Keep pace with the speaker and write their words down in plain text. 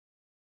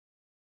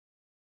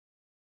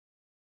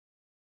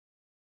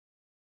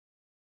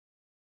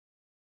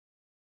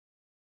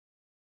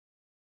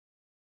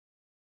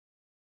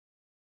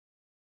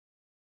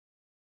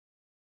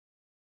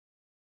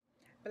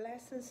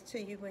Blessings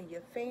to you and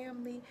your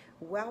family.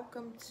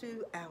 Welcome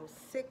to our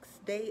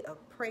sixth day of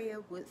prayer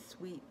with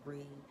Sweet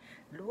Reed.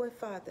 Lord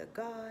Father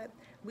God,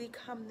 we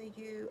come to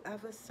you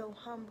ever so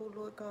humble,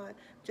 Lord God,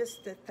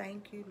 just to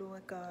thank you,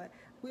 Lord God.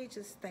 We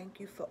just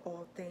thank you for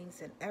all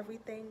things and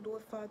everything,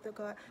 Lord Father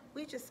God.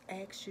 We just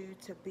ask you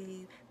to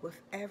be with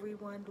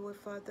everyone, Lord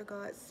Father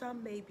God.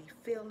 Some may be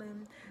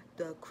feeling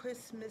the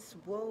Christmas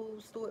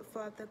woes, Lord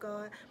Father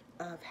God,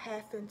 of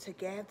having to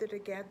gather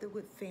together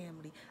with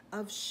family,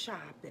 of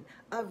shopping,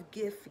 of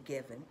gift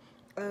giving,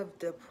 of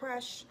the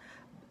pressure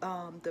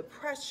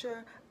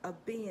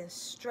of being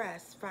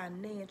stressed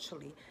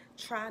financially,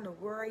 trying to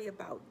worry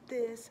about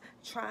this,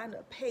 trying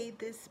to pay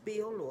this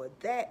bill or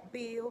that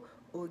bill,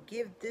 or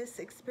give this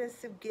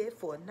expensive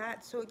gift or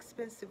not so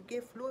expensive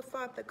gift. Lord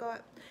Father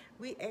God,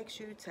 we ask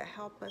you to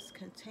help us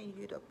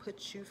continue to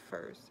put you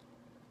first.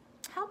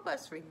 Help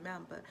us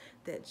remember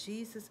that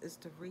Jesus is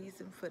the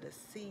reason for the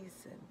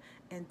season,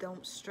 and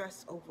don't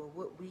stress over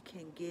what we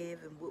can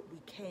give and what we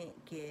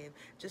can't give.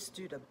 Just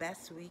do the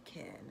best we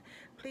can.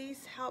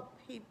 Please help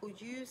people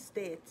use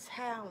their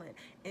talent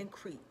and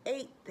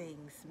create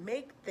things,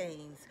 make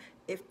things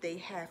if they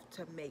have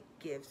to make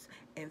gifts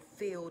and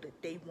feel that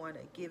they want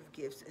to give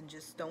gifts and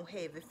just don't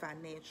have it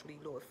financially,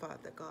 Lord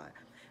Father God.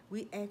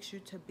 We ask you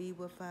to be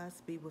with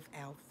us, be with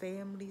our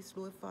families,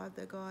 Lord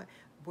Father God.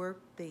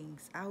 Work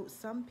things out.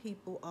 Some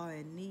people are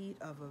in need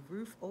of a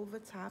roof over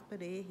top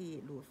of their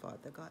head, Lord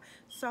Father God.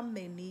 Some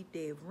may need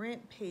their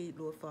rent paid,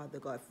 Lord Father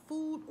God.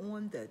 Food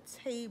on the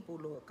table,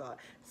 Lord God.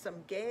 Some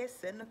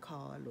gas in the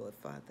car, Lord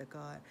Father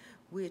God.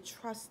 We're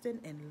trusting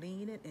and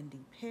leaning and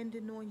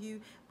depending on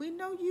you. We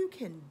know you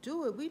can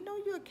do it. We know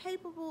you're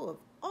capable of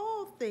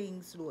all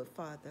things, Lord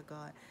Father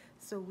God.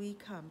 So we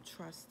come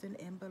trusting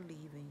and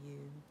believing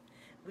you.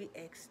 We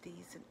ask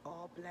these and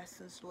all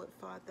blessings, Lord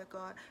Father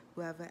God,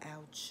 whether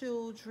our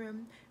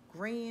children,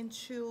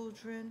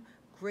 grandchildren,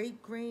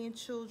 great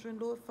grandchildren,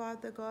 Lord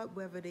Father God,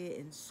 whether they're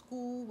in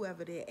school,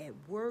 whether they're at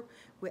work,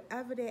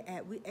 wherever they're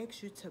at, we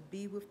ask you to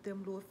be with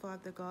them, Lord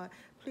Father God.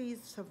 Please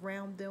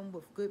surround them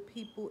with good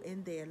people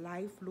in their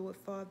life, Lord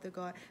Father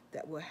God,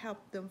 that will help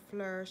them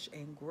flourish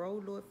and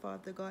grow, Lord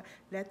Father God.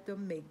 Let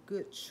them make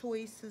good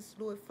choices,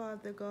 Lord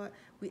Father God.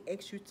 We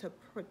ask you to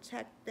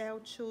protect our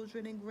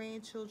children and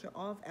grandchildren,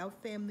 all of our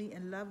family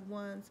and loved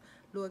ones,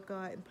 Lord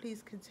God, and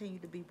please continue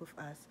to be with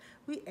us.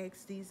 We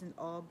ask these and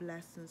all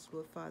blessings,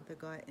 Lord Father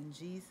God, in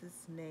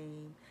Jesus'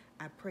 name.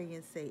 I pray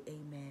and say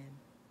amen.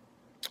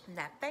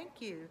 Now,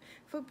 thank you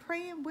for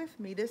praying with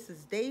me. This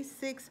is day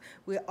 6.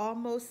 We're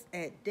almost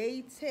at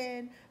day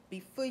 10.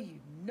 Before you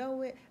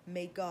know it,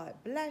 may God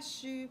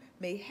bless you.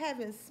 May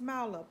heaven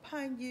smile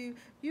upon you.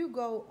 You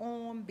go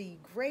on, be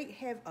great.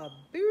 Have a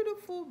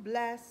beautiful,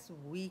 blessed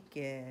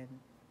weekend.